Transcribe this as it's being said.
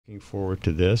Looking forward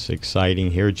to this.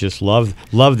 Exciting here. Just love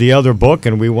the other book,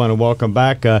 and we want to welcome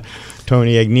back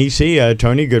Tony Agnesi.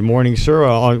 Tony, good morning,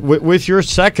 sir. With your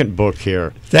second book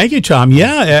here. Thank you, Tom.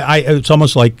 Yeah, it's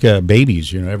almost like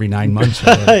babies. Every 9 months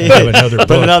I have another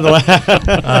book. Another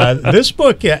one. This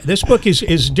book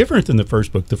is different than the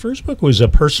first book. The first book was a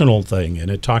personal thing, and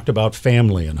it talked about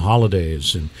family and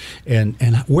holidays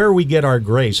and where we get our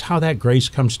grace, how that grace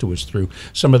comes to us through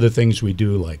some of the things we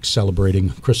do, like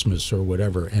celebrating Christmas or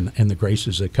whatever, and the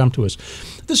graces that come to us.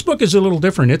 This book is a little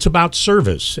different. It's about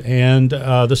service, and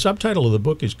the subtitle of the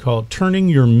book is called Turning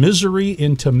Your Misery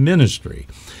into Ministry.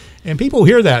 And people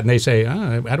hear that and they say,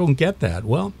 I don't get that.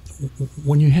 Well,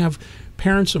 when you have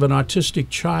parents of an autistic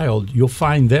child, you'll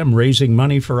find them raising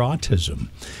money for autism.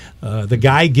 The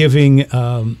guy giving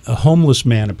a homeless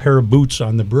man a pair of boots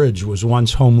on the bridge was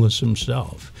once homeless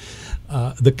himself.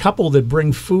 The couple that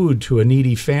bring food to a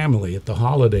needy family at the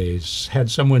holidays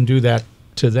had someone do that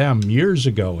to them years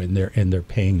ago, and they're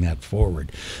paying that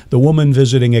forward. The woman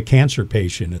visiting a cancer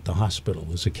patient at the hospital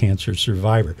is a cancer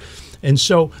survivor. And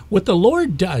so what the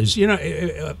Lord does,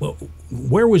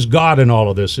 where was God in all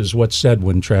of this is what's said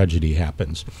when tragedy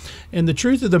happens. And the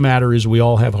truth of the matter is we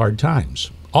all have hard times.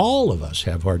 All of us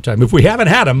have hard times. If we haven't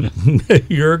had them,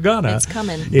 you're gonna. It's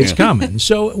coming. It's coming.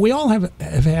 So we all have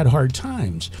had hard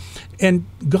times. And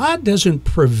God doesn't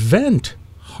prevent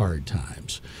hard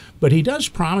times, but he does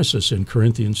promise us in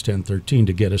Corinthians 10:13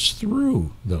 to get us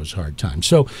through those hard times.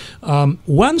 So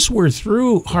once we're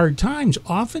through hard times,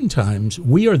 oftentimes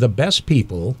we are the best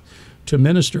people to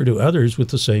minister to others with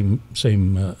the same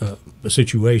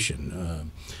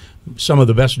situation. Some of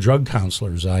the best drug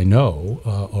counselors I know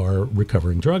are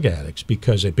recovering drug addicts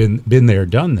because they've been there,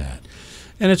 done that.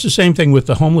 And it's the same thing with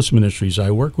the homeless ministries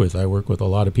I work with. I work with a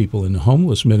lot of people in the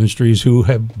homeless ministries who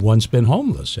have once been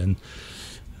homeless, and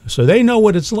so they know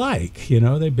what it's like.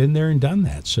 They've been there and done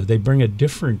that. So they bring a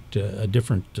different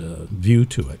view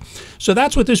to it. So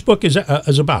that's what this book is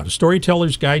about: a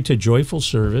storyteller's guide to joyful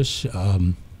service.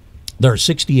 There are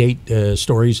 68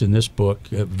 stories in this book,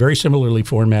 very similarly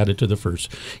formatted to the first.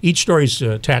 Each story is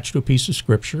attached to a piece of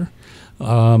scripture.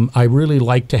 I really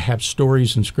like to have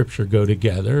stories and scripture go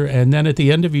together, and then at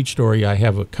the end of each story I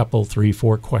have a couple, 3,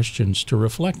 4 questions to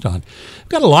reflect on. I've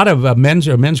got a lot of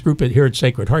men's group here at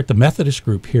Sacred Heart, the Methodist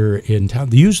group here in town.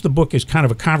 They use the book as kind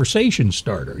of a conversation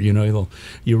starter.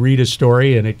 You read a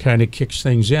story and it kind of kicks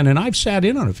things in, and I've sat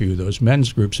in on a few of those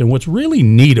men's groups, and what's really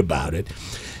neat about it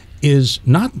is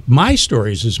not my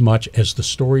stories as much as the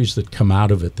stories that come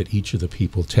out of it that each of the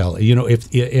people tell.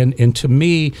 And to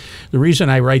me, the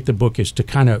reason I write the book is to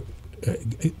kind of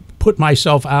put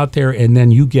myself out there, and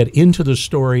then you get into the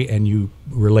story and you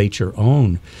relate your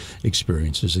own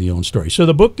experiences in your own story. So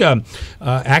the book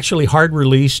actually hard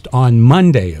released on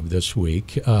Monday of this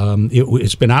week.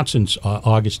 It's been out since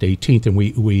August 18th, and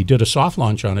we did a soft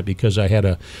launch on it because I had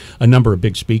a number of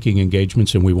big speaking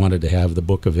engagements, and we wanted to have the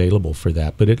book available for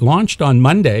that. But it launched on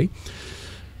Monday.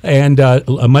 And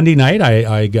Monday night,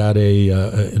 I got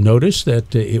a notice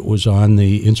that it was on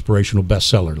the inspirational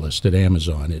bestseller list at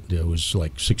Amazon. It was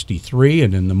like 63,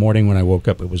 and in the morning when I woke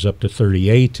up, it was up to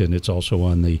 38, and it's also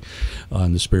on the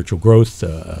spiritual growth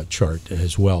chart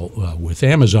as well with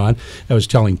Amazon. I was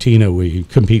telling Tina we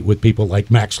compete with people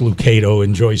like Max Lucado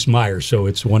and Joyce Meyer, so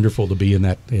it's wonderful to be in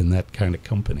that kind of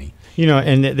company.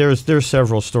 And there's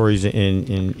several stories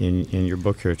in your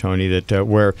book here, Tony, that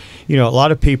where a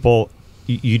lot of people.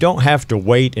 You don't have to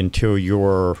wait until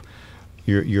your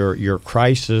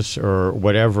crisis or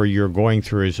whatever you're going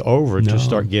through is over to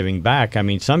start giving back. I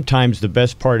mean, sometimes the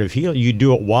best part of healing, you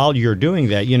do it while you're doing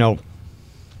that.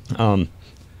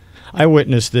 I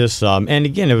witnessed this, and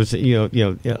again, it was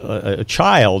a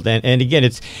child, and again,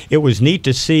 it was neat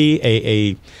to see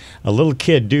a little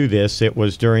kid do this. It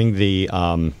was during the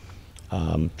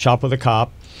Shop with a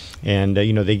Cop. And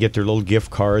they get their little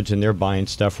gift cards and they're buying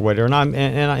stuff or whatever.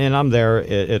 And I'm there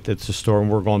at the store,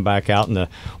 and we're going back out, and the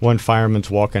one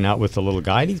fireman's walking out with the little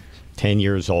guy. He's 10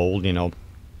 years old, and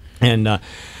the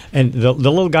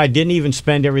little guy didn't even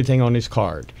spend everything on his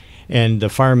card. And the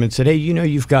fireman said, "Hey,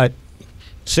 you've got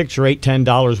 $6 or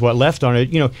 $10 what left on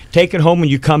it. Take it home when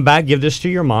you come back. Give this to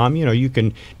your mom. You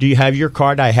can. Do you have your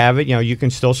card? I have it. You can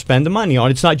still spend the money on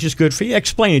it. It's not just good for you."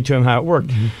 Explain it to him how it worked.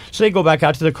 Mm-hmm. So they go back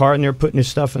out to the car, and they're putting his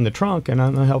stuff in the trunk, and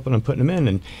I'm helping them putting them in.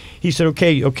 And he said,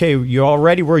 "Okay, you all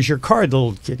ready? Where's your card?" The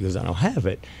little kid goes, "I don't have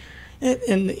it."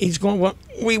 And he's going, "Well,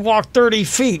 we walked 30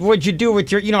 feet. What'd you do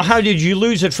with your? How did you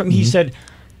lose it from?" Mm-hmm. He said,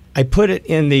 "I put it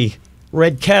in the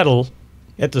red kettle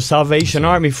at the Salvation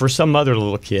Army for some other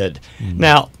little kid." Mm-hmm.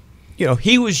 Now,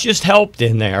 he was just helped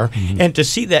in there, mm-hmm. and to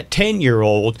see that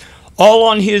 10-year-old all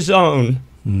on his own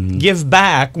give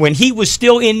back when he was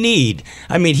still in need.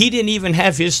 I mean, he didn't even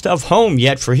have his stuff home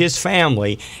yet for his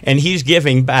family, and he's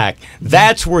giving back.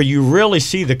 That's where you really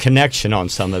see the connection on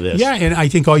some of this. Yeah, and I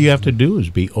think all you have to do is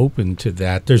be open to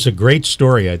that. There's a great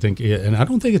story, I think, and I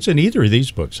don't think it's in either of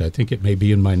these books. I think it may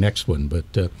be in my next one,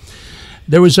 but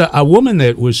there was a woman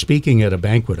that was speaking at a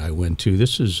banquet I went to.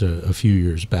 This is a few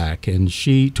years back, and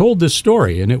she told this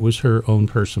story, and it was her own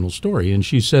personal story, and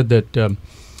she said that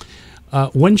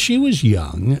when she was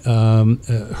young,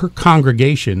 her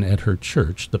congregation at her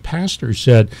church, the pastor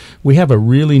said, "We have a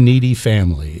really needy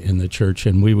family in the church,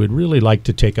 and we would really like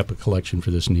to take up a collection for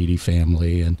this needy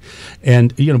family,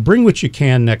 and you know, bring what you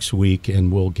can next week,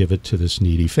 and we'll give it to this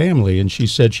needy family." And she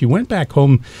said she went back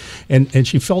home, and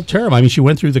she felt terrible. I mean, she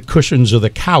went through the cushions of the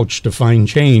couch to find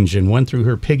change, and went through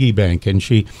her piggy bank, and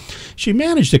she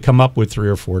managed to come up with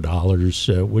 $3 or $4,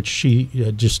 which she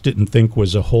just didn't think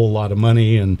was a whole lot of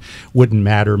money, and wouldn't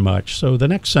matter much. So the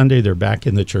next Sunday they're back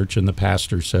in the church, and the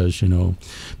pastor says, you know,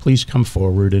 please come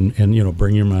forward and you know,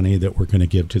 bring your money that we're going to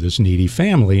give to this needy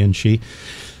family. And she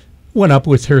went up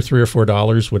with her $3 or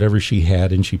 $4, whatever she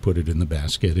had, and she put it in the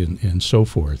basket and so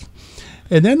forth.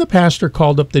 And then the pastor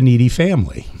called up the needy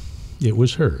family. It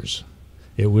was hers.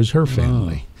 It was her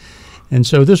family. And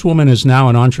so this woman is now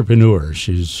an entrepreneur.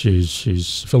 She's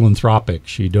philanthropic.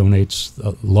 She donates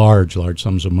large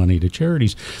sums of money to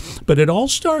charities. But it all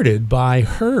started by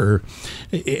her,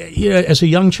 as a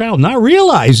young child, not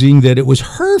realizing that it was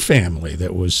her family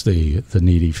that was the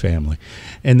needy family,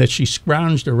 and that she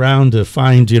scrounged around to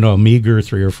find, you know, a meager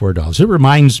 $3 or $4. It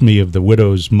reminds me of the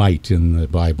widow's mite in the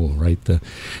Bible, right?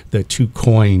 The 2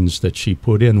 coins that she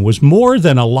put in was more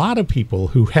than a lot of people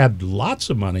who had lots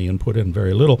of money and put in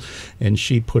very little. And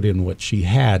she put in what she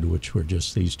had, which were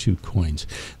just these 2 coins.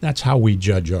 That's how we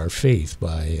judge our faith,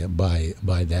 by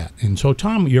that. And so,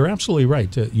 Tom, you're absolutely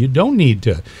right. You don't need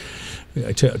to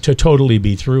totally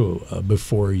be through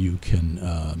before you can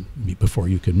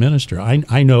minister.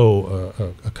 I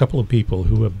know a couple of people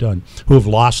who have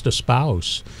lost a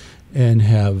spouse and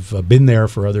have been there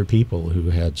for other people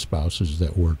who had spouses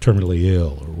that were terminally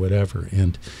ill or whatever.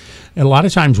 And a lot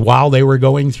of times while they were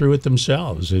going through it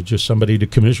themselves, it's just somebody to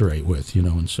commiserate with, you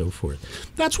know, and so forth.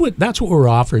 That's what we're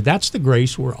offered. That's the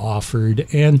grace we're offered.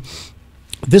 And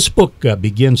this book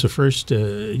begins the first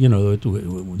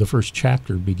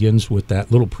chapter begins with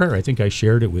that little prayer. I think I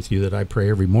shared it with you that I pray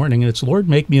every morning, and it's, Lord,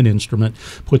 make me an instrument.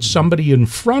 Put somebody in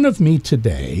front of me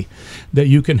today that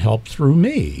you can help through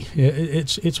me.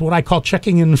 It's what I call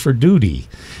checking in for duty,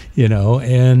 you know,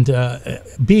 and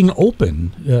being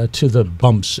open to the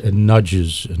bumps and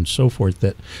nudges and so forth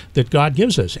that God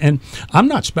gives us. And I'm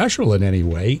not special in any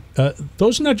way.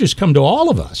 Those nudges come to all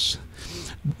of us.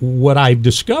 What I've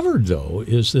discovered, though,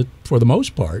 is that for the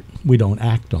most part, we don't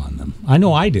act on them. I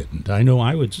know I didn't. I know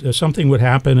I would, something would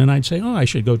happen and I'd say, oh, I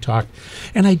should go talk.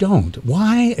 And I don't.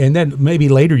 Why? And then maybe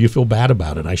later you feel bad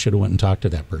about it. I should have went and talked to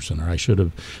that person, or I should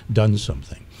have done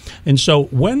something. And so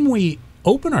when we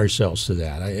open ourselves to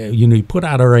that, you put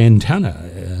out our antenna.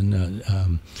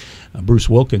 And Bruce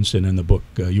Wilkinson in the book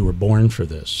You Were Born for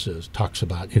This talks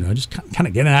about, just kind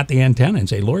of getting out the antenna and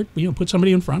say, Lord, put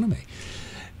somebody in front of me.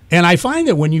 And I find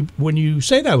that when you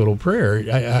say that little prayer,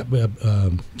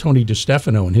 Tony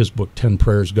DiStefano in his book, 10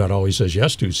 Prayers God Always Says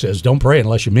Yes To, says, don't pray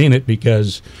unless you mean it,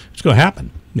 because it's going to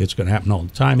happen. It's going to happen all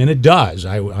the time. And it does.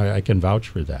 I can vouch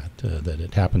for that, that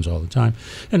it happens all the time.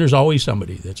 And there's always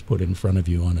somebody that's put in front of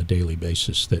you on a daily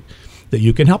basis that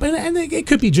you can help. And it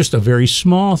could be just a very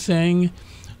small thing,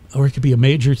 or it could be a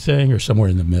major thing, or somewhere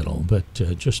in the middle, but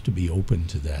just to be open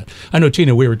to that. I know,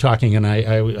 Tina, we were talking, and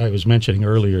I was mentioning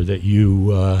earlier that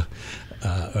you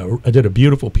did a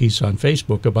beautiful piece on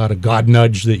Facebook about a God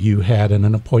nudge that you had and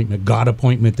an God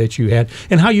appointment that you had,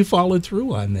 and how you followed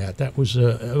through on that. That was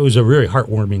it was a really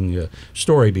heartwarming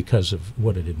story because of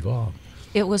what it involved.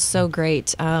 It was so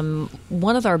great.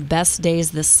 One of our best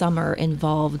days this summer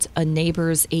involved a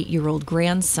neighbor's 8-year-old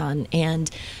grandson, and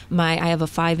I have a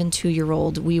 5- and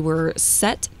 2-year-old. We were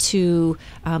set to,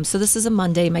 so this is a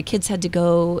Monday. My kids had to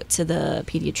go to the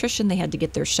pediatrician. They had to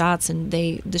get their shots, and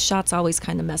the shots always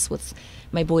kind of mess with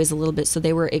my boys a little bit, so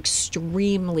they were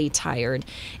extremely tired.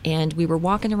 And we were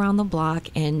walking around the block,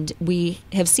 and we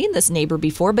have seen this neighbor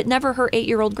before, but never her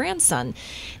 8-year-old grandson.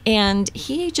 And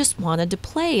he just wanted to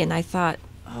play, and I thought,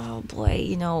 oh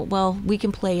boy, well, we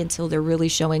can play until they're really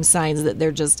showing signs that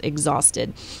they're just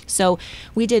exhausted. So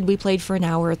we played for an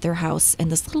hour at their house,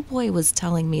 and this little boy was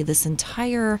telling me this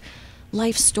entire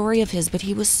life story of his, but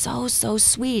he was so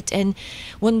sweet. And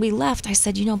when we left, I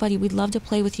said, buddy, we'd love to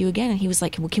play with you again. And he was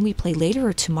like, well, can we play later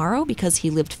or tomorrow? Because he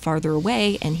lived farther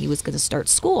away and he was going to start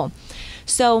school.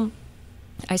 So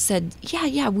I said,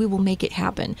 yeah, we will make it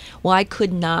happen. Well, I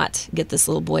could not get this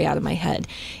little boy out of my head.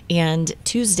 And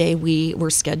Tuesday, we were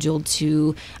scheduled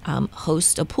to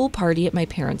host a pool party at my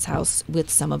parents' house with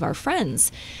some of our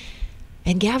friends.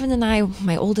 And Gavin and I,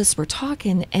 my oldest, were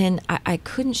talking, and I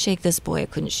couldn't shake this boy. I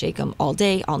couldn't shake him all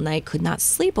day, all night, could not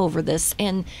sleep over this.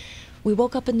 And we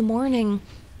woke up in the morning,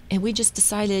 and we just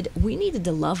decided we needed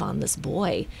to love on this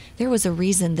boy. There was a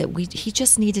reason that he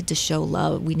just needed to show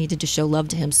love. We needed to show love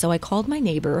to him. So I called my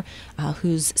neighbor,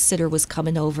 whose sitter was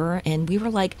coming over, and we were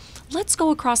like, let's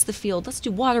go across the field. Let's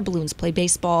do water balloons, play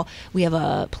baseball. We have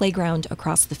a playground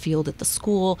across the field at the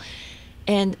school.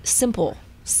 And simple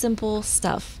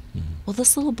stuff. Mm-hmm. Well,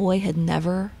 this little boy had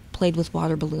never played with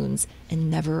water balloons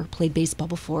and never played baseball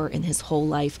before in his whole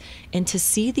life. And to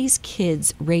see these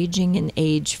kids ranging in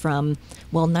age from,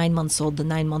 9 months old, the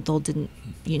 9-month-old didn't,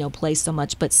 play so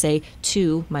much, but say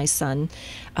 2, my son,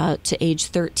 to age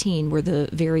 13 were the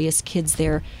various kids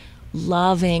there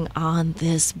loving on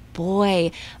this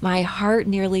boy. My heart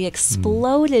nearly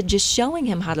exploded just showing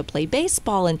him how to play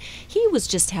baseball, and he was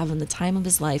just having the time of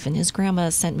his life. And his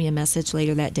grandma sent me a message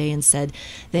later that day and said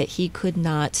that he could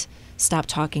not stop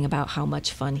talking about how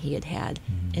much fun he had had,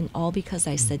 and all because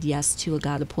I said yes to a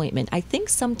God appointment. I think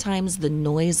sometimes the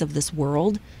noise of this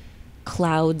world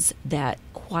clouds that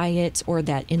quiet or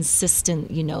that insistent,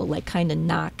 kind of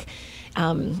knock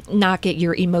at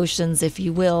your emotions, if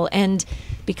you will. And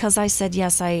because I said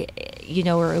yes, we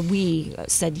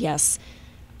said yes,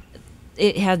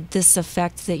 it had this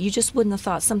effect that you just wouldn't have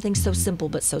thought, something so simple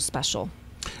but so special.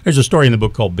 There's a story in the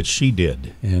book called "But She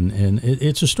Did," and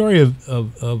it's a story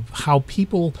of how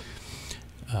people.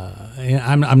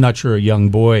 I'm not sure a young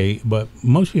boy, but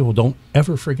most people don't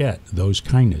ever forget those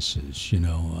kindnesses.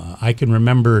 I can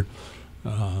remember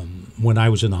when I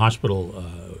was in the hospital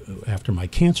after my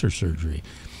cancer surgery,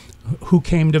 who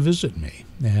came to visit me,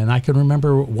 and I can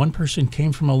remember one person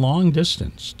came from a long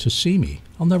distance to see me.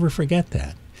 I'll never forget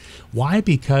that. Why?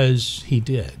 Because he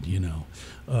did.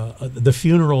 The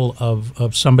funeral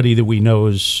of somebody that we know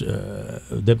is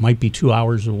that might be 2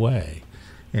 hours away,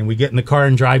 and we get in the car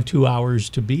and drive 2 hours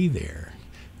to be there.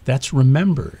 That's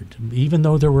remembered, even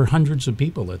though there were hundreds of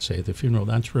people, let's say, at the funeral.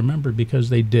 That's remembered because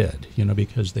they did,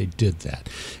 because they did that.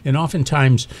 And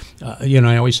oftentimes,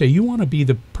 I always say, you want to be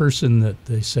the person that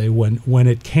they say, when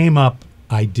it came up,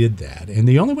 I did that. And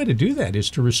the only way to do that is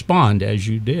to respond as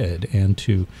you did, and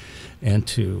to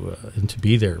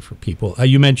be there for people.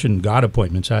 You mentioned God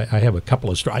appointments. I have a couple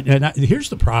of stories. Here's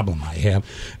the problem I have,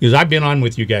 is I've been on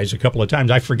with you guys a couple of times.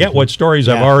 I forget what stories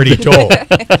I've already told.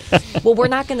 Well, we're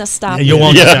not going to stop. You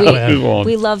won't stop.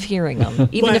 We love hearing them,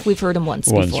 even if we've heard them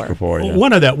once before. Yeah.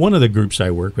 One of the groups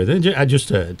I work with, and just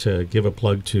to give a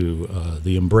plug to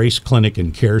the Embrace Clinic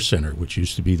and Care Center, which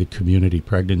used to be the Community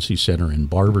Pregnancy Center in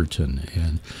Barberton.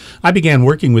 And I began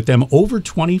working with them over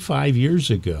 25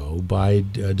 years ago by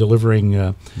delivering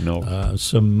delivering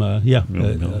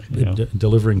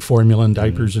formula and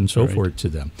diapers and so forth to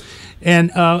them.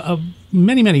 And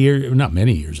many years, not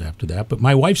many years after that, but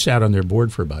my wife sat on their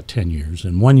board for about 10 years.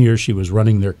 And one year she was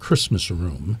running their Christmas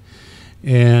room.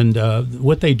 And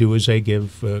what they do is they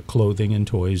give clothing and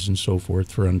toys and so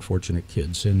forth for unfortunate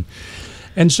kids. And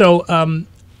so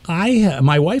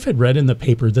my wife had read in the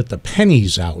paper that the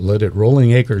Penny's outlet at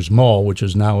Rolling Acres Mall, which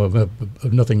is now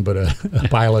nothing but a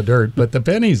pile of dirt, but the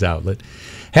Penny's outlet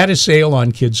had a sale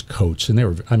on kids' coats, and they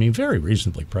were, very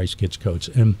reasonably priced kids' coats.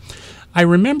 And I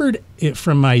remembered it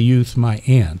from my youth. My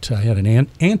aunt, I had an aunt,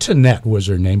 Antoinette was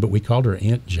her name, but we called her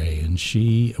Aunt Jay, and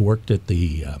she worked at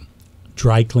the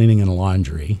dry cleaning and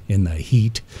laundry in the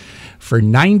heat for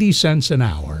 90 cents an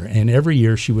hour, and every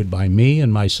year she would buy me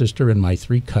and my sister and my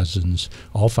 3 cousins,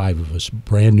 all 5 of us,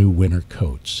 brand new winter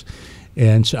coats.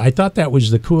 And so I thought that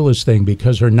was the coolest thing,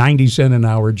 because her 90-cent an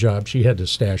hour job, she had to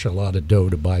stash a lot of dough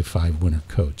to buy 5 winter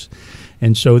coats.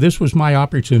 And so this was my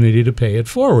opportunity to pay it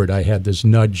forward. I had this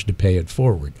nudge to pay it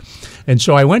forward. And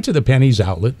so I went to the Penny's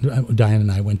outlet. Diane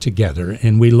and I went together,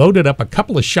 and we loaded up a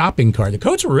couple of shopping carts. The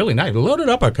coats were really nice. We loaded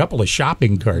up a couple of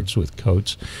shopping carts with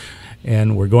coats.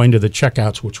 And we're going to the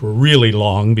checkouts, which were really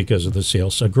long because of the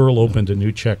sales. So a girl opened a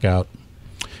new checkout.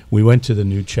 We went to the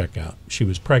new checkout. She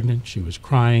was pregnant. She was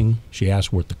crying. She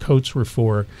asked what the coats were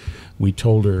for. We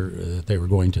told her that they were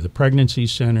going to the pregnancy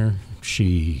center.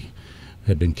 She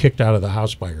had been kicked out of the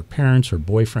house by her parents. Her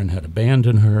boyfriend had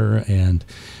abandoned her, and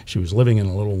she was living in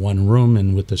a little one room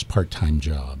and with this part-time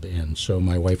job. And so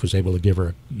my wife was able to give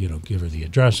her the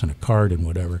address and a card and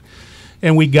whatever.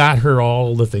 And we got her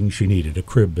all the things she needed, a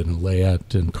crib and a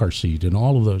layette and car seat and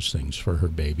all of those things for her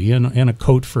baby, and a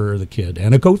coat for the kid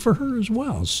and a coat for her as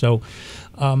well. So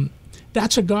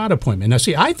That's a God appointment. Now,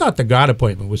 see, I thought the God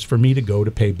appointment was for me to go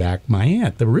to pay back my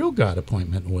aunt. The real God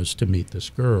appointment was to meet this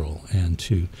girl and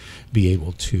to be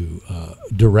able to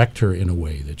direct her in a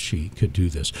way that she could do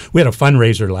this. We had a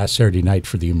fundraiser last Saturday night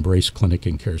for the Embrace Clinic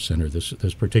and Care Center,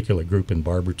 this particular group in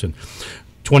Barberton.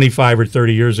 25 or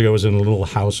 30 years ago, it was in a little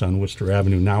house on Worcester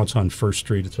Avenue. Now it's on First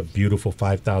Street. It's a beautiful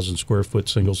 5,000 square foot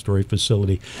single-story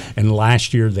facility. And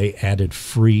last year they added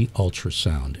free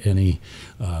ultrasound. Any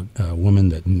woman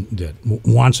that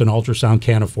wants an ultrasound,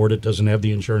 can't afford it, doesn't have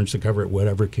the insurance to cover it,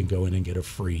 whatever, can go in and get a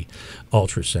free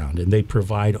ultrasound. And they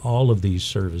provide all of these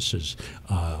services,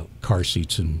 car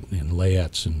seats and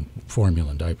layettes and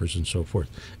formula and diapers and so forth,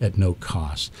 at no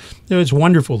cost. It's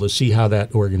wonderful to see how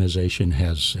that organization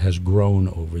has grown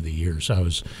over the years. I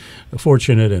was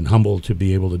fortunate and humbled to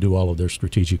be able to do all of their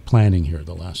strategic planning here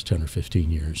the last 10 or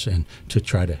 15 years and to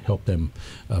try to help them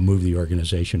move the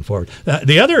organization forward.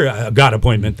 The other God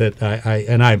appointment that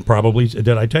I probably, did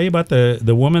I tell you about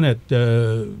the woman at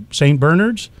St.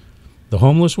 Bernard's, the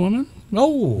homeless woman?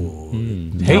 Oh,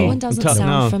 That one doesn't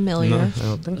sound familiar. No, I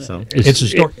don't think so.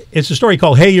 It's a story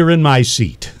called "Hey, You're in My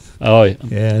Seat." Oh, yeah.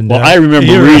 And, I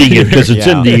remember reading it because it's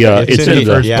in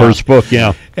the first book.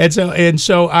 Yeah. And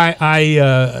so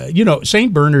I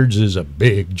St. Bernard's is a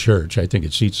big church. I think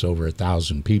it seats over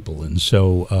 1,000 people, and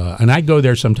so and I go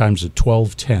there sometimes at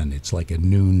 12:10. It's like a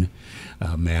noon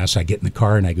mass. I get in the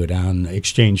car and I go down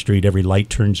Exchange Street. Every light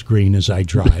turns green as I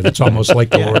drive. It's almost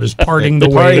like the Lord is parting the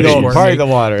way. Parting the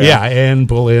water. Yeah, and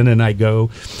pull in and I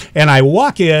go. And I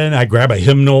walk in, I grab a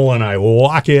hymnal and I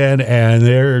walk in and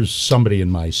there's somebody in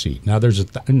my seat. Now there's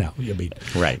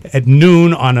right. At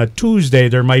noon on a Tuesday,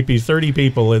 there might be 30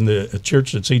 people in the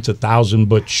church that seats 1,000,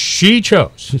 but she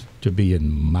chose to be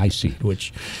in my seat,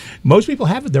 which most people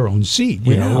have their own seat,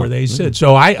 where they sit.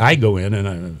 So I go in and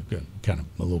I'm kind of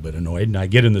a little bit annoyed, and I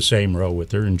get in the same row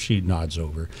with her, and she nods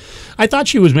over. I thought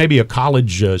she was maybe a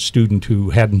college student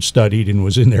who hadn't studied and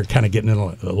was in there kind of getting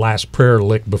a last prayer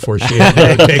lick before she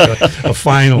had to take a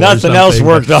final. Nothing else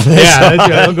worked on this.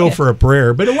 Yeah, I'll go for a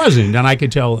prayer, but it wasn't, and I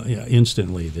could tell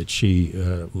instantly that she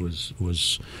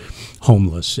was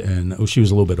homeless, and she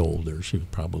was a little bit older. She was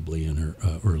probably in her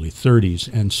early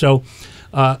 30s, and so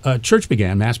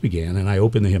Mass began, and I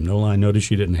opened the hymnal, and I noticed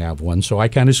she didn't have one, so I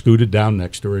kind of scooted down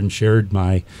next to her and shared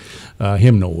my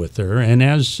hymnal with her. And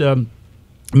as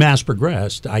Mass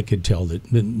progressed, I could tell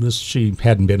that she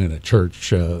hadn't been in a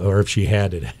church, or if she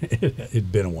had,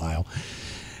 it'd been a while.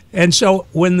 And so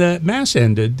when the Mass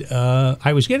ended,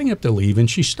 I was getting up to leave, and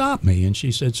she stopped me, and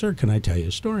she said, "Sir, can I tell you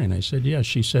a story?" And I said, "Yes."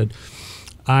 She said,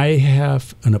 "I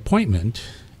have an appointment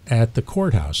at the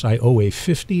courthouse. I owe a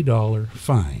 $50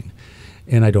 fine,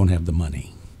 and I don't have the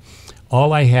money.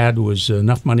 All I had was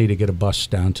enough money to get a bus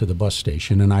down to the bus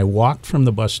station, and I walked from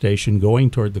the bus station going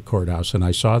toward the courthouse, and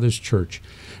I saw this church,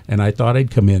 and I thought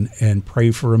I'd come in and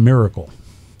pray for a miracle.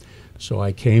 So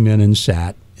I came in and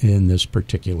sat in this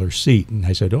particular seat, and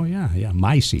I said, "Oh, yeah,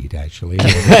 my seat, actually."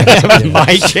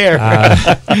 My chair.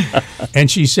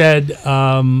 And she said,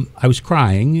 I was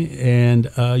crying, and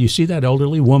 "You see that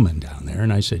elderly woman down there?"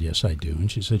 And I said, "Yes, I do."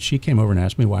 And she said, she came over and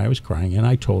asked me why I was crying, and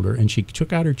I told her, and she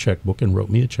took out her checkbook and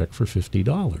wrote me a check for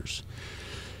 $50.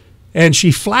 And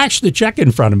she flashed the check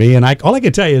in front of me, and all I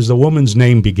could tell you is the woman's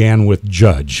name began with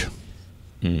Judge.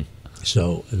 Mm.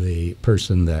 So the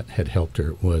person that had helped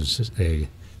her was a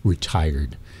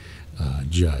retired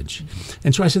judge.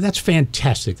 And so I said, "That's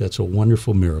fantastic. That's a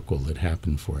wonderful miracle that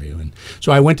happened for you." And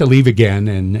so I went to leave again,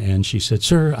 and she said,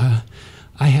 "Sir,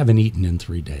 I haven't eaten in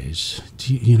 3 days.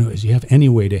 Do you have any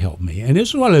way to help me?" And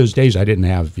this was one of those days I didn't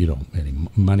have, any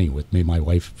money with me. My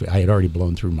wife, I had already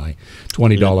blown through my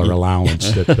 $20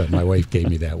 allowance that my wife gave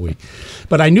me that week.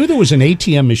 But I knew there was an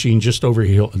ATM machine just over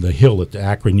the hill at the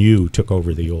Akron U, took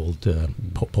over the old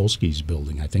Polsky's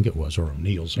building, I think it was, or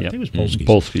O'Neill's. I think it was Polsky's.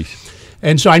 Polsky's.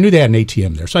 And so I knew they had an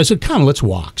ATM there. So I said, "Come, let's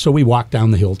walk." So we walked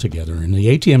down the hill together, and the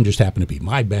ATM just happened to be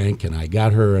my bank, and I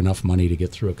got her enough money to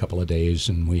get through a couple of days,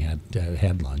 and we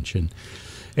had lunch,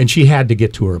 and she had to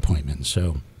get to her appointment.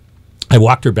 So I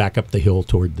walked her back up the hill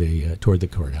toward the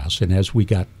courthouse, and as we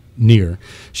got near,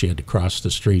 she had to cross the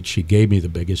street. She gave me the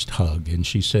biggest hug, and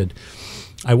she said,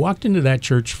 "I walked into that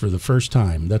church for the first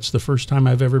time. That's the first time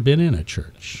I've ever been in a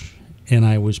church, and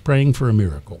I was praying for a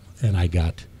miracle, and I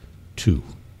got two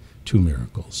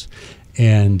miracles."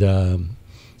 And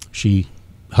she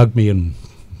hugged me and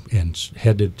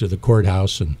headed to the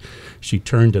courthouse, and she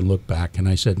turned and looked back, and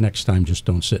I said, "Next time, just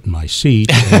don't sit in my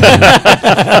seat." And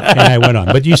I went on.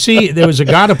 But you see, there was a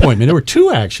God appointment. There were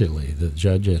two, actually. The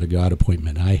judge had a God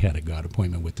appointment. I had a God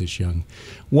appointment with this young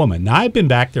woman. Now, I've been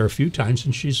back there a few times,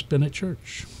 and she's been at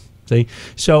church. See?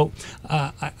 So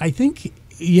I think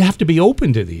you have to be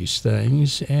open to these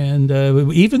things. And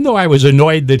even though I was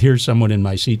annoyed that here's someone in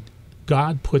my seat,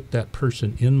 God put that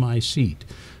person in my seat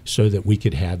so that we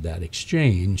could have that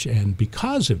exchange. And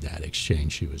because of that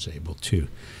exchange, she was able to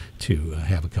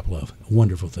have a couple of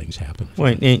wonderful things happen.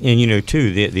 Well, and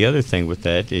too, the other thing with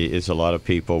that is a lot of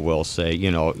people will say,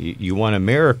 you want a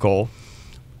miracle,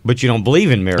 but you don't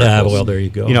believe in miracles. Well, there you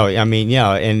go.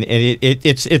 And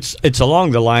it's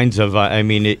along the lines of,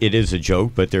 it is a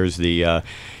joke, but there's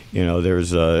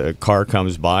there's a car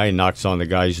comes by and knocks on the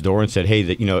guy's door and said, hey,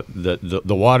 the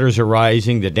waters are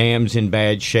rising, the dam's in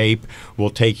bad shape, we'll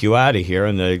take you out of here.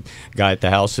 And the guy at the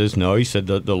house says, no, he said,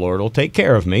 the Lord will take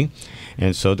care of me.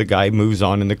 And so the guy moves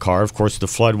on in the car. Of course, the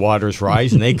flood waters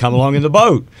rise, and they come along in the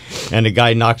boat. And the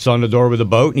guy knocks on the door with a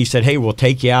boat, and he said, hey, we'll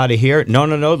take you out of here. No,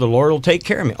 the Lord will take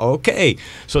care of me. Okay.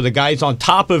 So the guy's on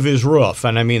top of his roof,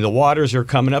 and the waters are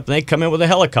coming up, and they come in with a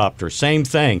helicopter. Same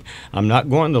thing. I'm not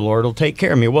going. The Lord will take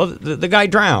care of me. Well, the guy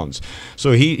drowns.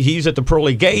 So he's at the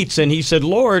pearly gates, and he said,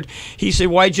 Lord,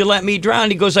 why'd you let me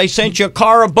drown? He goes, I sent you a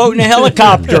car, a boat, and a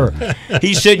helicopter.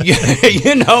 He said,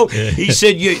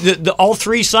 all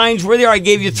three signs were there. I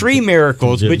gave you 3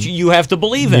 miracles, but you have to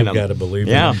believe in them. You've got to believe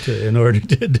in them in order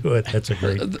to do it. That's a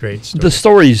great story. The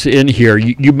stories in here,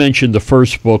 you mentioned the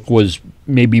first book was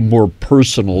maybe more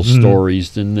personal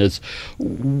stories than this.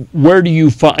 Where do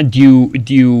you find, do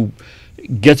you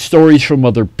get stories from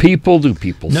other people? Do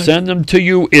people send them to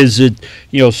you? Is it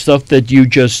stuff that you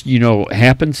just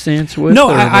happenstance with? No,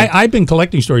 I've been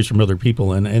collecting stories from other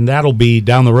people, and that'll be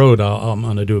down the road. I'm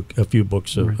going to do a few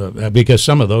books because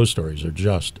some of those stories are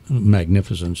just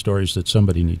magnificent stories that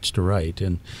somebody needs to write,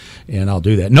 and I'll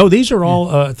do that. No, these are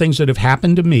all things that have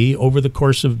happened to me over the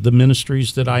course of the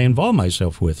ministries that I involve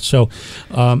myself with. So,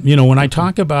 when I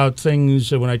talk about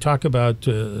things, when I talk about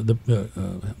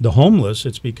the homeless,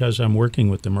 it's because I'm working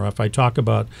with them. Or if I talk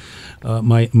about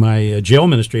my jail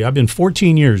ministry, I've been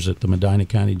 14 years at the Medina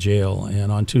County Jail,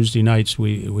 and on Tuesday nights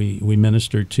we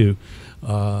minister to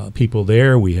people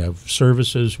there. We have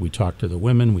services. We talk to the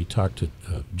women. We talk to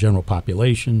general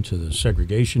population, to the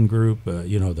segregation group.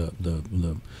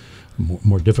 The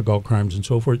more difficult crimes and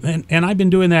so forth. And I've been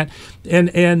doing that. And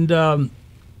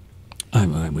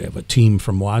we have a team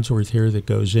from Wadsworth here that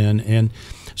goes in. And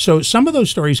so some of those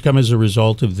stories come as a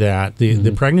result of that.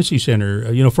 The pregnancy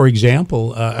center, for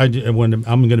example, when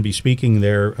I'm going to be speaking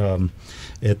there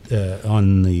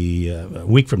on the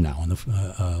week from now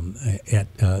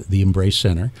at the Embrace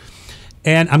Center,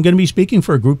 and I'm going to be speaking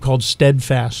for a group called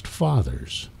Steadfast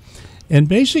Fathers. And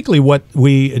basically what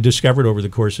we discovered over the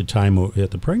course of time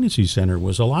at the pregnancy center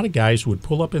was a lot of guys would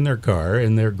pull up in their car,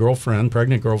 and their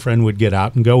pregnant girlfriend, would get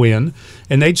out and go in,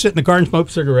 and they'd sit in the car and smoke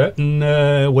a cigarette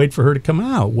and wait for her to come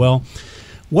out. Well,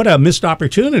 what a missed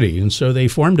opportunity. And so they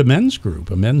formed a men's group,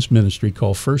 a men's ministry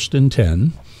called First and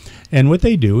 10. And what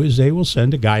they do is they will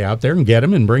send a guy out there and get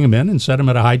him and bring him in and set him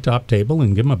at a high-top table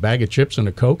and give him a bag of chips and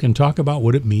a Coke and talk about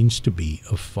what it means to be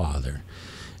a father.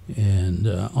 And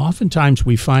oftentimes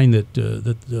we find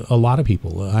that a lot of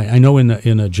people, I know in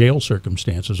a jail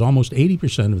circumstances, almost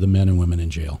 80% of the men and women in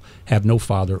jail have no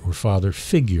father or father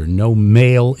figure, no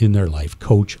male in their life,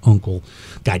 coach, uncle,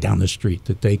 guy down the street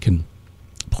that they can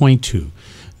point to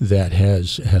that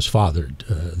has fathered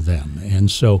them.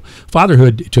 And so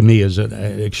fatherhood to me is an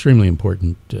extremely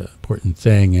important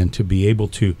thing, and to be able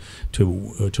to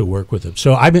work with them.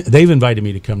 So they've invited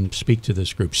me to come speak to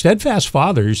this group. Steadfast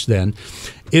Fathers then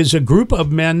is a group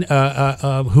of men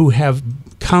who have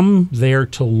come there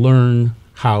to learn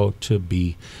how to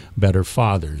be better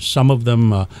fathers. Some of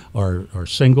them are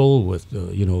single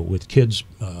with kids,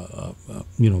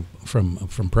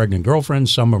 from pregnant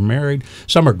girlfriends. Some are married.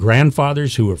 Some are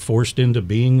grandfathers who are forced into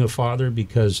being a father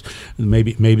because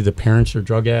maybe the parents are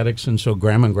drug addicts, and so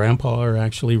grandma and grandpa are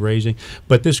actually raising.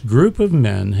 But this group of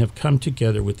men have come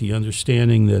together with the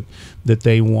understanding that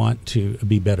they want to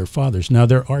be better fathers. Now,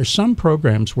 there are some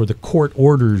programs where the court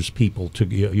orders people to,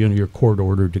 you're court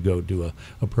ordered to go do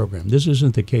a program. This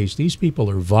isn't the case. These people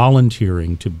are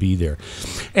volunteering to be there.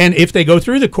 And if they go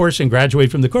through the course and graduate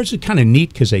from the course, it's kind of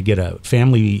neat because they get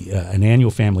an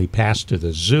annual family pass to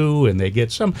the zoo, and they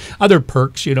get some other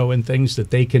perks, and things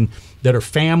that are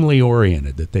family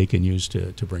oriented that they can use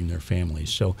to bring their families.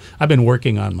 So I've been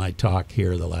working on my talk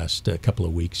here the last couple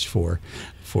of weeks for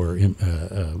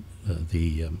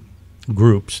the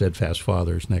group Steadfast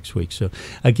Fathers next week. So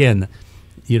again,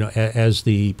 as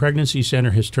the pregnancy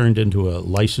center has turned into a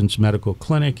licensed medical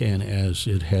clinic, and as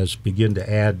it has begun to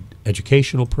add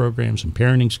educational programs and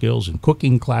parenting skills and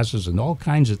cooking classes and all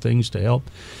kinds of things to help,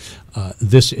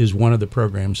 this is one of the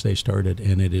programs they started,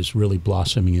 and it is really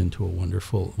blossoming into a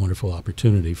wonderful, wonderful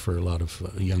opportunity for a lot of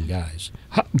young guys.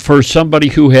 For somebody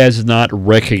who has not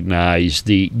recognized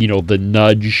the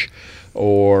nudge,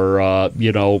 or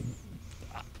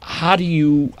how do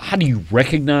you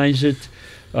recognize it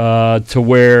to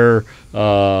where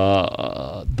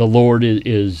the Lord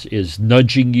is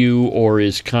nudging you, or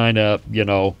is kind of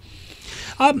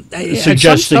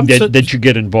suggesting that you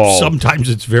get involved? Sometimes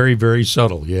it's very, very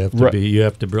subtle. You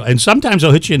have to and sometimes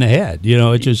I'll hit you in the head.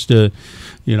 It just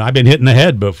I've been hit in the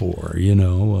head before.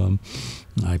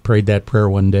 I prayed that prayer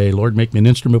one day. Lord, make me an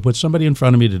instrument. Put somebody in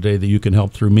front of me today that you can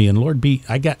help through me. And Lord,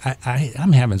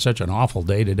 I'm having such an awful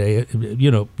day today.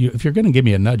 If you're going to give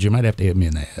me a nudge, you might have to hit me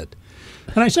in the head.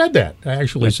 And I said that. I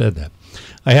actually said that.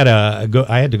 I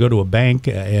had to go to a bank,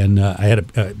 and I had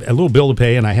a little bill to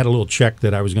pay, and I had a little check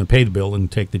that I was going to pay the bill and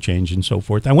take the change and so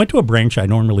forth. I went to a branch I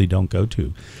normally don't go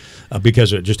to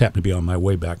because it just happened to be on my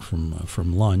way back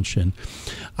from lunch. And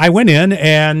I went in,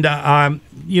 and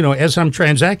as I'm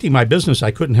transacting my business,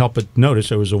 I couldn't help but notice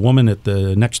there was a woman at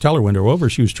the next teller window over.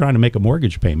 She was trying to make a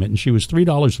mortgage payment, and she was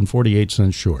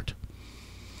 $3.48 short.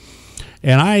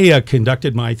 And I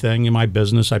conducted my thing in my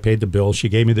business. I paid the bill. She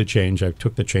gave me the change. I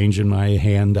took the change in my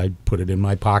hand. I put it in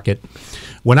my pocket.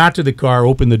 Went out to the car,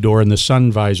 opened the door, and the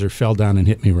sun visor fell down and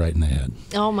hit me right in the head.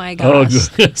 Oh, my gosh.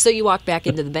 So you walked back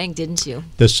into the bank, didn't you?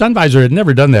 The sun visor had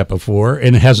never done that before,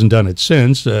 and it hasn't done it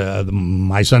since.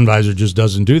 My sun visor just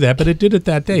doesn't do that, but it did it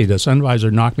that day. The sun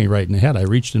visor knocked me right in the head. I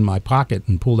reached in my pocket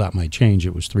and pulled out my change.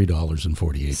 It was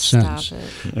 $3.48. Stop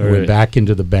it. I went back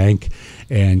into the bank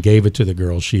and gave it to the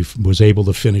girl. She was able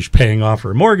to finish paying off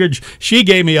her mortgage. She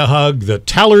gave me a hug. The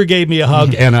teller gave me a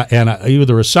hug, and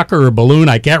either a sucker or a balloon.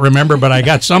 I can't remember, but I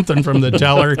got something from the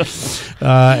teller.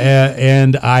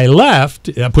 And I left,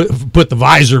 put the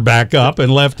visor back up,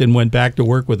 and left and went back to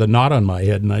work with a knot on my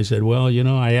head. And I said, well,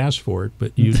 I asked for it,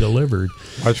 but you delivered.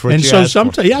 That's what and you so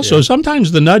asked for. Yeah, so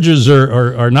sometimes the nudges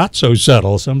are not so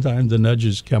subtle. Sometimes the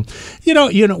nudges come.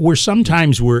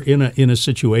 Sometimes we're in a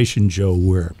situation, Joe,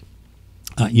 where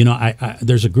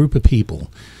there's a group of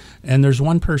people, and there's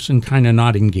one person kind of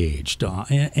not engaged,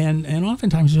 and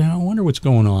oftentimes I wonder what's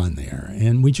going on there,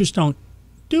 and we just don't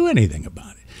do anything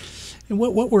about it. And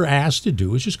what we're asked to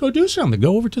do is just go do something.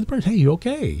 Go over to the person. Hey, you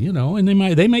okay? And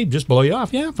they may just blow you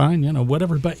off. Yeah, fine.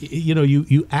 Whatever. But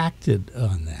you acted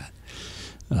on that.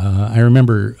 I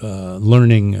remember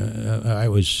learning. I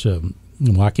was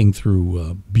walking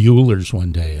through Bueller's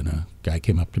one day, and a guy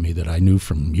came up to me that I knew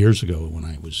from years ago when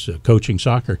I was coaching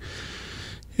soccer,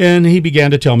 and he began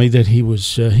to tell me that he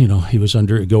was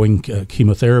undergoing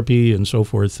chemotherapy and so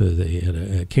forth. They had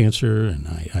a cancer, and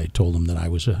I told him that I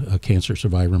was a cancer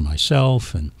survivor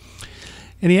myself, and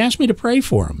he asked me to pray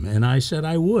for him, and I said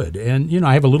I would. And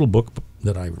I have a little book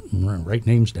that I write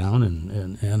names down,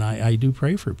 and I do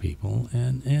pray for people.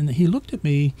 And he looked at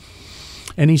me,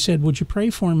 and he said, "Would you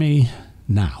pray for me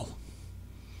now?"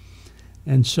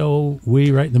 And so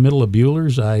right in the middle of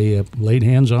Bueller's, I laid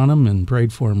hands on him and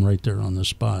prayed for him right there on the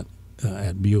spot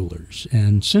at Bueller's.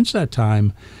 And since that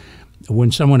time,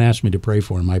 when someone asks me to pray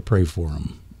for him, I pray for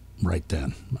him right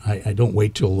then. I don't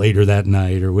wait till later that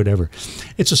night or whatever.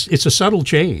 It's a subtle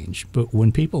change, but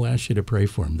when people ask you to pray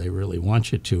for them, they really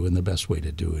want you to, and the best way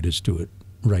to do it is do it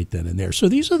right then and there. So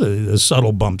these are the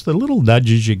subtle bumps, the little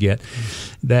nudges you get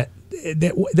that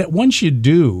once you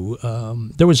do.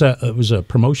 There was a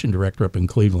promotion director up in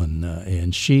Cleveland,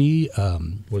 and she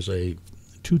was a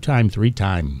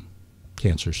 3-time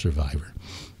cancer survivor,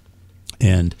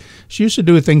 and she used to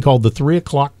do a thing called the 3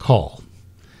 o'clock call.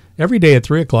 Every day at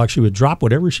 3 o'clock, she would drop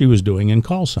whatever she was doing and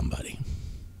call somebody.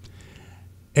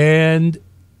 And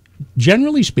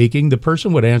generally speaking, the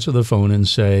person would answer the phone and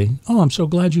say, "Oh, I'm so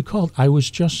glad you called. I was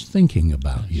just thinking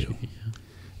about you."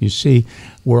 You see,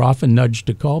 we're often nudged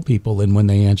to call people, and when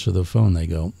they answer the phone, they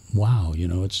go, "Wow,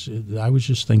 I was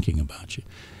just thinking about you."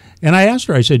 And I asked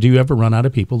her, I said, "Do you ever run out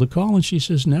of people to call?" And she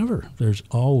says, "Never. There's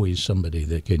always somebody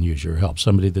that can use your help,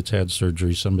 somebody that's had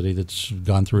surgery, somebody that's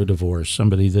gone through a divorce,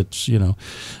 somebody that's,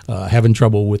 having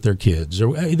trouble with their kids.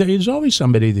 There's always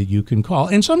somebody that you can call."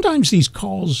 And sometimes these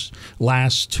calls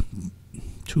last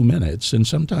 2 minutes, and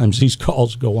sometimes these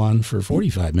calls go on for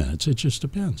 45 minutes. It just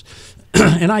depends.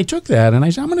 And I took that, and I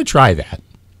said, I'm going to try that.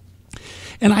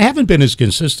 And I haven't been as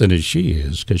consistent as she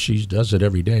is, because she does it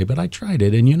every day, but I tried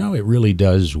it, and it really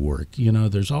does work.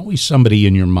 There's always somebody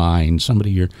in your mind,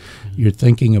 somebody you're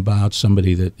thinking about,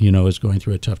 somebody that, is going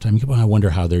through a tough time. You go, "I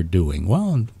wonder how they're doing."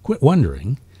 Well, and quit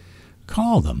wondering.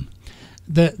 call them.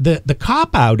 The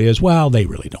cop out is, well, they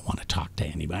really don't want to talk to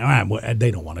anybody.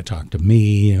 They don't want to talk to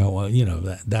me.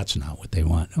 That's not what they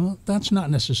want. Well, that's not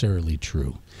necessarily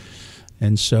true.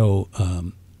 And so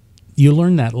you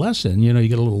learn that lesson. You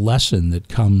get a little lesson that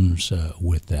comes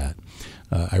with that.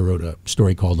 I wrote a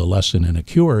story called A Lesson and a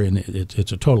Cure, and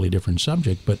it's a totally different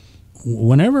subject. But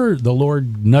whenever the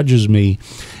Lord nudges me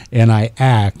and I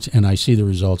act and I see the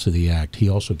results of the act, he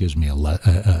also gives me a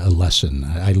lesson.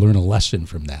 I learn a lesson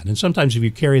from that. And sometimes if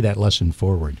you carry that lesson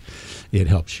forward, it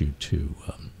helps you to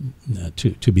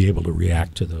be able to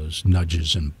react to those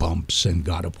nudges and bumps and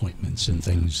God appointments and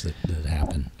things that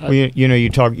happen. Well, you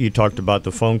talked about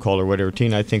the phone call or whatever,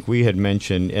 Tina. I think we had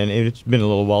mentioned, and it's been a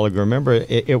little while ago. Remember,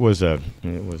 it was a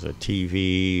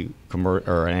TV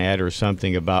or an ad or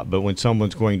something about, but when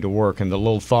someone's going to work and the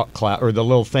little thought cloud or the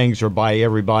little things are by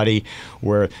everybody,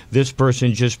 where this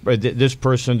person's as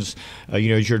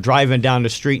you're driving down the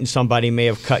street and somebody may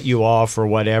have cut you off or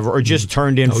whatever, or just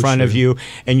turned in front of you,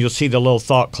 and you'll see the little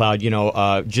thought cloud,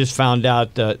 just found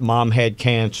out that mom had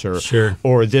cancer,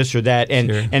 or this or that,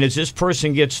 and as this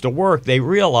person gets to work, they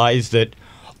realize that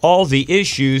all the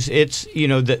issues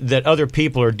that other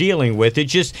people are dealing with,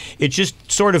 it's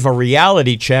just sort of a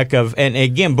reality check of, and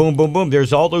again, boom, boom, boom.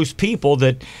 There's all those people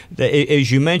that as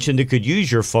you mentioned, that could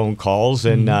use your phone calls,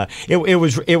 and it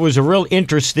was a real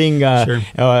interesting.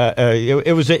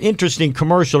 It was an interesting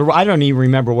commercial. I don't even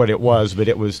remember what it was, but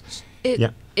it was.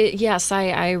 Yes,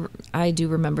 I do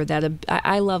remember that.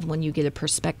 I love when you get a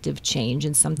perspective change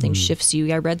and something shifts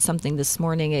you. I read something this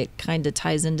morning, it kind of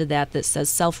ties into that says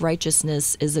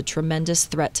self-righteousness is a tremendous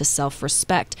threat to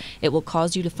self-respect. It will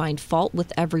cause you to find fault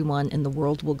with everyone and the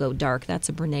world will go dark. That's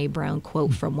a Brene Brown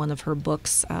quote from one of her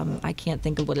books. I can't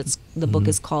think of what the book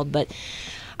is called, but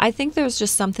I think there's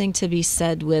just something to be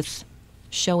said with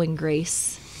showing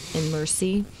grace and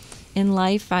mercy in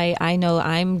life. I know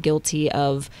I'm guilty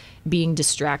of being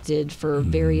distracted for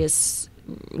various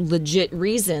legit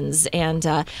reasons. And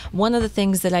one of the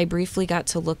things that I briefly got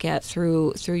to look at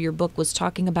through your book was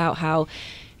talking about how,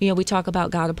 we talk about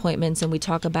God appointments and we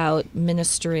talk about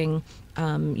ministering,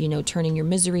 turning your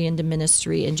misery into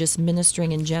ministry and just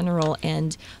ministering in general.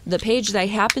 And the page that I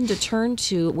happened to turn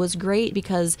to was great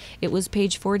because it was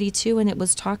page 42, and it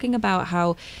was talking about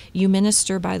how you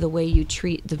minister by the way you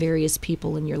treat the various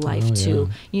people in your life too.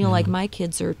 Like my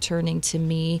kids are turning to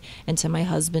me and to my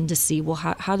husband to see, well,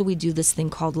 how do we do this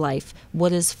thing called life?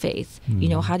 What is faith?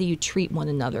 How do you treat one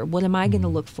another? What am I going to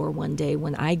look for one day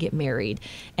when I get married?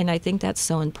 And I think that's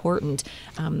so important.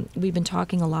 We've been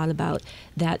talking a lot about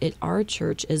that at our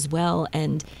church as well,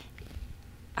 and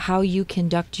how you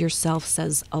conduct yourself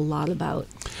says a lot about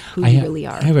who you really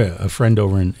are. I have a friend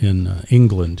over in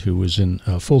England who was in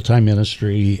full-time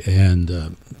ministry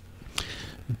and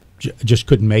just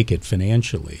couldn't make it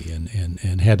financially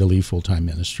and had to leave full-time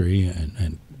ministry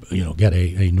and get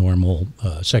a normal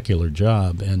secular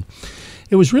job. And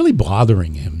it was really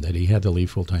bothering him that he had to leave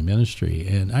full-time ministry.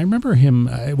 And I remember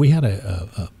we had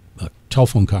a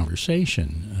telephone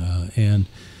conversation,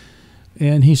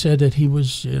 and he said that he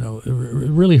was, it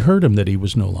really hurt him that he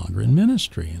was no longer in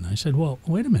ministry. And I said, well,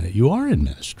 wait a minute, you are in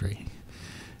ministry.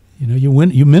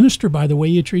 You minister by the way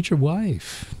you treat your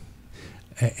wife,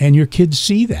 and your kids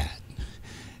see that.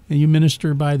 And you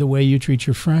minister by the way you treat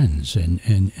your friends,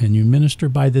 and you minister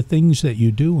by the things that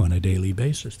you do on a daily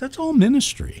basis. That's all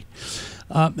ministry.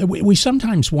 We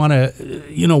sometimes want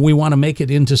to, make it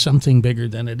into something bigger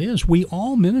than it is. We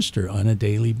all minister on a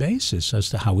daily basis as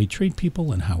to how we treat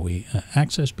people and how we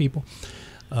access people.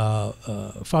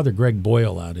 Father Greg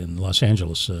Boyle out in Los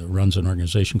Angeles runs an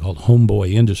organization called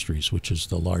Homeboy Industries, which is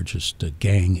the largest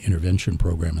gang intervention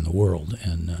program in the world.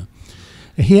 And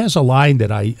he has a line that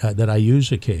I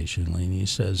use occasionally, and he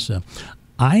says,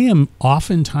 I am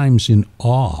oftentimes in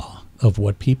awe of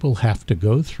what people have to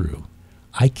go through.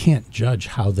 I can't judge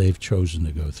how they've chosen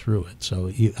to go through it.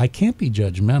 So I can't be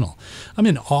judgmental. I'm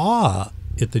in awe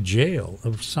at the jail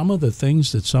of some of the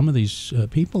things that some of these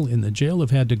people in the jail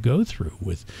have had to go through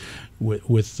with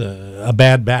a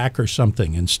bad back or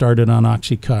something, and started on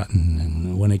OxyContin,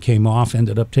 and when it came off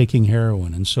ended up taking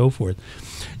heroin and so forth.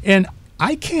 And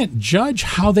I can't judge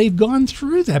how they've gone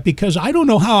through that because I don't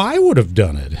know how I would have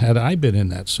done it had I been in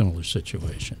that similar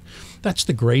situation. That's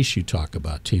the grace you talk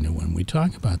about, Tina, when we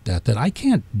talk about that I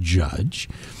can't judge.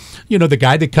 The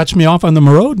guy that cuts me off on the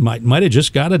road might have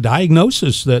just got a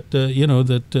diagnosis that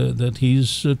he's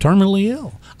terminally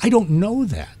ill. I don't know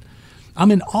that. I'm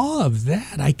in awe of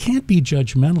that. I can't be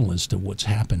judgmental as to what's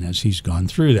happened as he's gone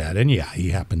through that. And yeah, he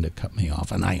happened to cut me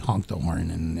off, and I honked the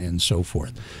horn and so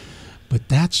forth. But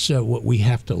that's what we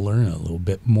have to learn a little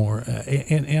bit more.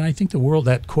 And I think the world,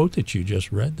 that quote that you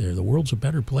just read there, the world's a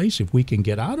better place if we can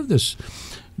get out of this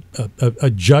a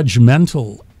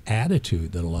judgmental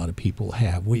attitude that a lot of people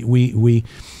have. We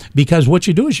because what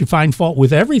you do is you find fault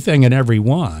with everything and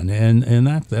everyone, and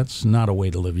that's not a way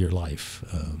to live your life.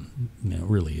 It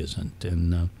really isn't.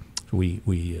 And we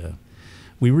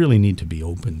really need to be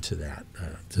open to that,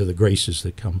 to the graces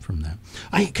that come from that.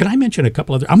 Can I mention a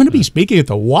couple other? I'm going to be speaking at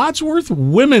the Wadsworth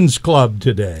Women's Club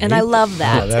today. And I love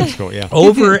that. Yeah, that's cool. Yeah.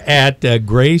 Over at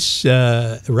Grace,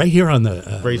 right here on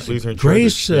the Grace Lutheran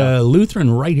Grace Church, yeah. Lutheran,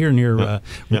 right here near Across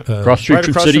the street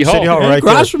from across City from Hall. City Hall, right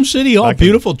across there. from City Hall. Back in-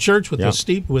 Beautiful church with Yeah. the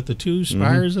steep with the two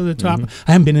spires at the top.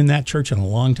 I haven't been in that church in a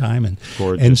long time, and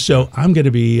Gorgeous, so I'm going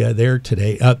to be there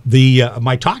today.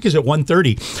 My talk is at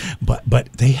 1:30, but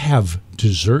they have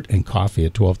dessert and coffee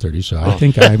at 12:30. So I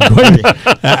think I'm going to.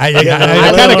 I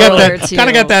kind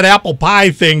of got that apple pie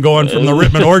thing going from the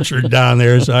Rittman Orchard down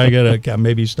there, so I got to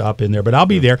maybe stop in there. But I'll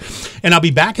be there, and I'll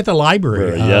be back at the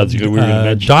library. Yeah, that's good. We were gonna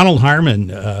mention. Donald Harmon,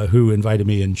 who invited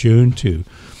me in June to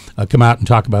come out and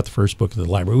talk about the first book of the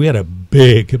library. We had a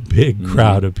big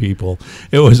crowd of people.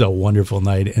 It was a wonderful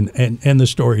night, and the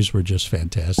stories were just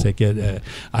fantastic.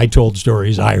 I told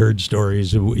stories, I heard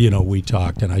stories. We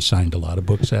talked, and I signed a lot of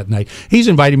books that night. He's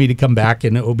invited me to come back,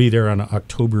 and it will be there on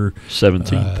October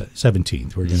 17th.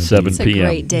 17th. We're going to 7 It's a p.m.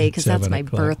 great day because that's 7 my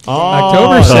o'clock. birthday.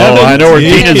 October So 7th. I know where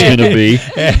Tina's going to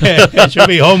be. She'll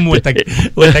be home with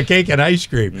the cake and ice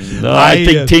cream. No, I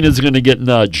think Tina's going to get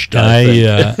nudged.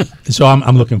 So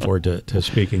I'm looking forward to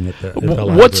speaking at the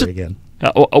library What's again.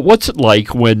 What's it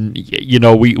like when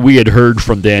we had heard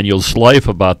from Daniel's life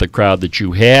about the crowd that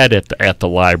you had at the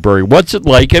library? What's it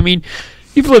like? I mean,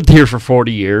 you've lived here for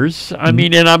 40 years. I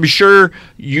mean, and I'm sure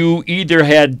you either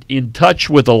had in touch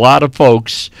with a lot of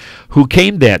folks who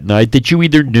came that night that you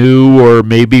either knew or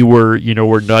maybe were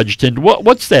nudged in.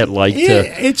 What's that like?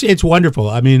 It's wonderful.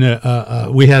 I mean,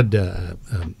 we had a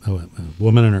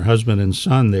woman and her husband and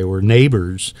son. They were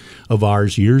neighbors of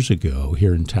ours years ago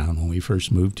here in town when we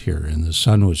first moved here, and the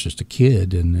son was just a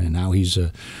kid, and now he's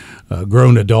a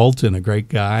grown adult and a great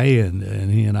guy,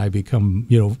 and he and I become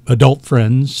adult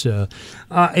friends. There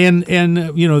are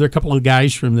a couple of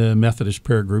guys from the Methodist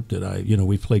prayer group that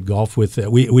we played golf with.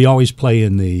 We always play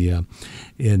in the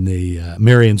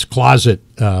Marion's Closet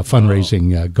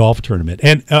fundraising golf tournament.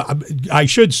 And I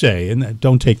should say, and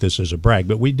don't take this as a brag,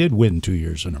 but we did win 2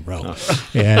 years in a row.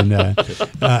 And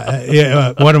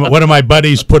one of my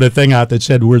buddies put a thing out that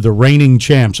said we're the reigning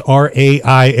champs,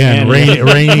 RAIN,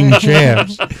 reigning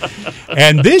champs.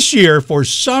 And this year, for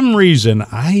some reason,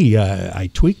 I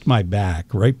tweaked my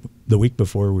back right the week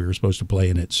before we were supposed to play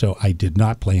in it, so I did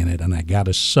not play in it, and I got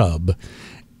a sub.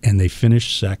 And they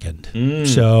finished second.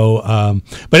 So,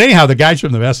 but anyhow, the guys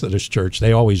from the Methodist Church,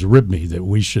 they always rib me that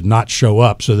we should not show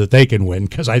up so that they can win,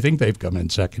 because I think they've come in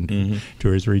second 2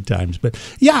 or 3 times. But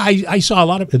yeah, I saw a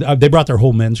lot of. They brought their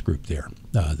whole men's group there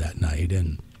that night,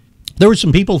 and there were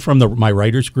some people from my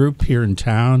writers group here in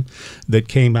town that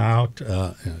came out.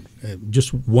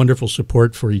 Just wonderful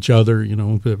support for each other,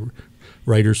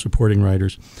 writers supporting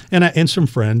writers, and some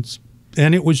friends.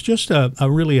 And it was just a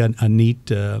really neat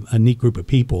group of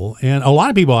people, and a lot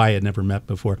of people I had never met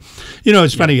before.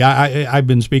 It's funny. I've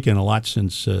been speaking a lot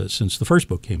since the first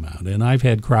book came out, and I've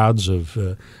had crowds of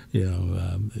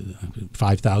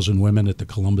 5,000 women at the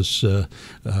Columbus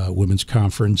Women's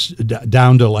Conference,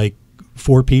 down to like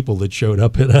 4 people that showed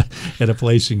up at a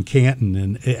place in Canton,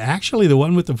 and actually the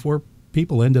one with the 4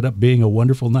 people ended up being a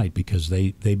wonderful night because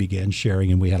they began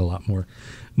sharing, and we had a lot more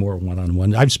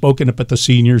one-on-one. I've spoken up at the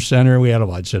senior center. We had a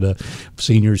bunch of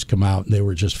seniors come out, and they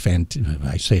were just fantastic.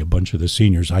 I say a bunch of the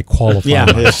seniors. I qualify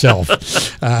myself.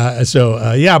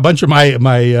 A bunch of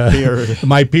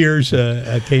my peers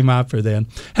came out for them.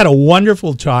 Had a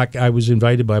wonderful talk. I was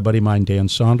invited by a buddy of mine, Dan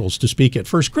Sondels, to speak at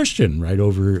First Christian right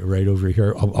over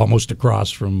here, almost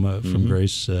across from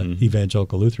Grace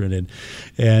Evangelical Lutheran,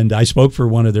 and I spoke for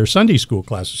one of their Sunday school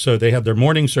classes. So they had their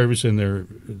morning service and their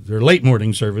late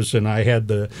morning service, and I had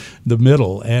the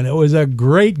middle, and it was a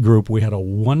great group. We had a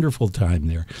wonderful time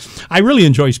there. I really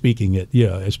enjoy speaking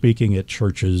at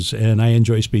churches, and I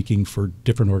enjoy speaking for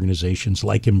different organizations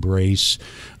like Embrace.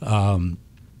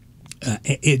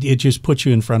 It just puts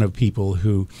you in front of people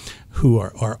who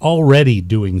are already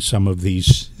doing some of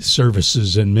these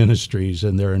services and ministries,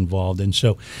 and they're involved. And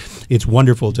so it's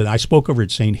wonderful. I spoke over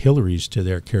at St. Hilary's to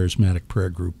their charismatic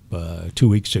prayer group 2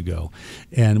 weeks ago,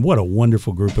 and what a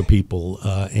wonderful group of people.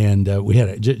 And we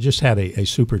had just had a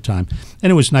super time.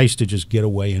 And it was nice to just get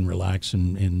away and relax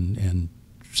and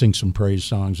sing some praise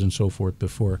songs and so forth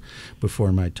before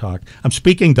my talk. I'm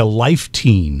speaking to Life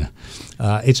Teen.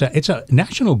 It's a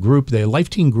national group. The Life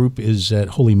Teen group is at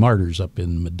Holy Martyrs up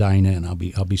in Medina, and I'll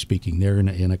be speaking there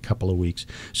in a couple of weeks.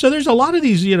 So there's a lot of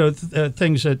these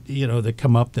things that that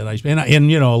come up that and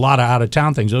a lot of out of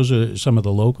town things. Those are some of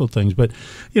the local things. But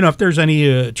if there's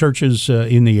any churches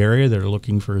in the area that are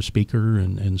looking for a speaker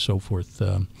and so forth,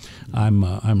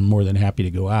 I'm more than happy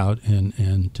to go out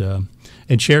and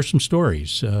share some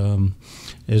stories.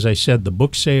 As I said, the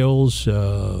book sales,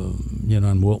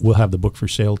 and we'll have the book for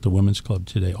sale at the Women's Club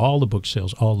today. All the book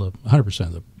sales, 100%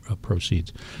 of the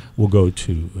proceeds will go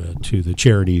to the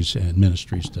charities and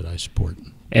ministries that I support.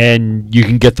 And you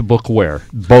can get the book where?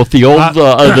 Both the old,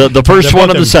 the first one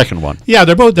and the second one. Yeah,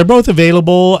 they're both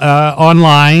available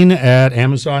online at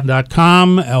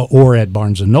Amazon.com or at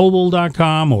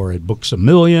BarnesandNoble.com or at Books A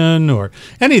Million or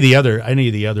any of the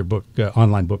other book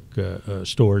online book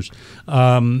stores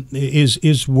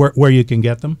is where you can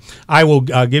get them. I will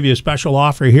give you a special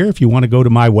offer here if you want to go to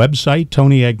my website,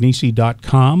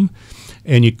 TonyAgnesi.com.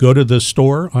 And you go to the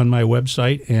store on my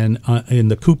website, and in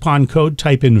the coupon code,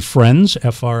 type in FRIENDS,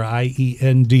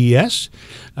 FRIENDS.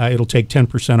 It'll take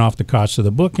 10% off the cost of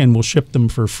the book, and we'll ship them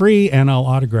for free, and I'll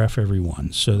autograph every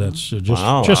one. So that's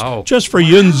just for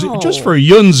Yun's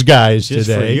guys today.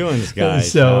 Just for Yun's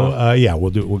guys. So we'll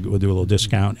do a little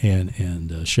discount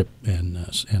and ship and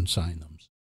sign them.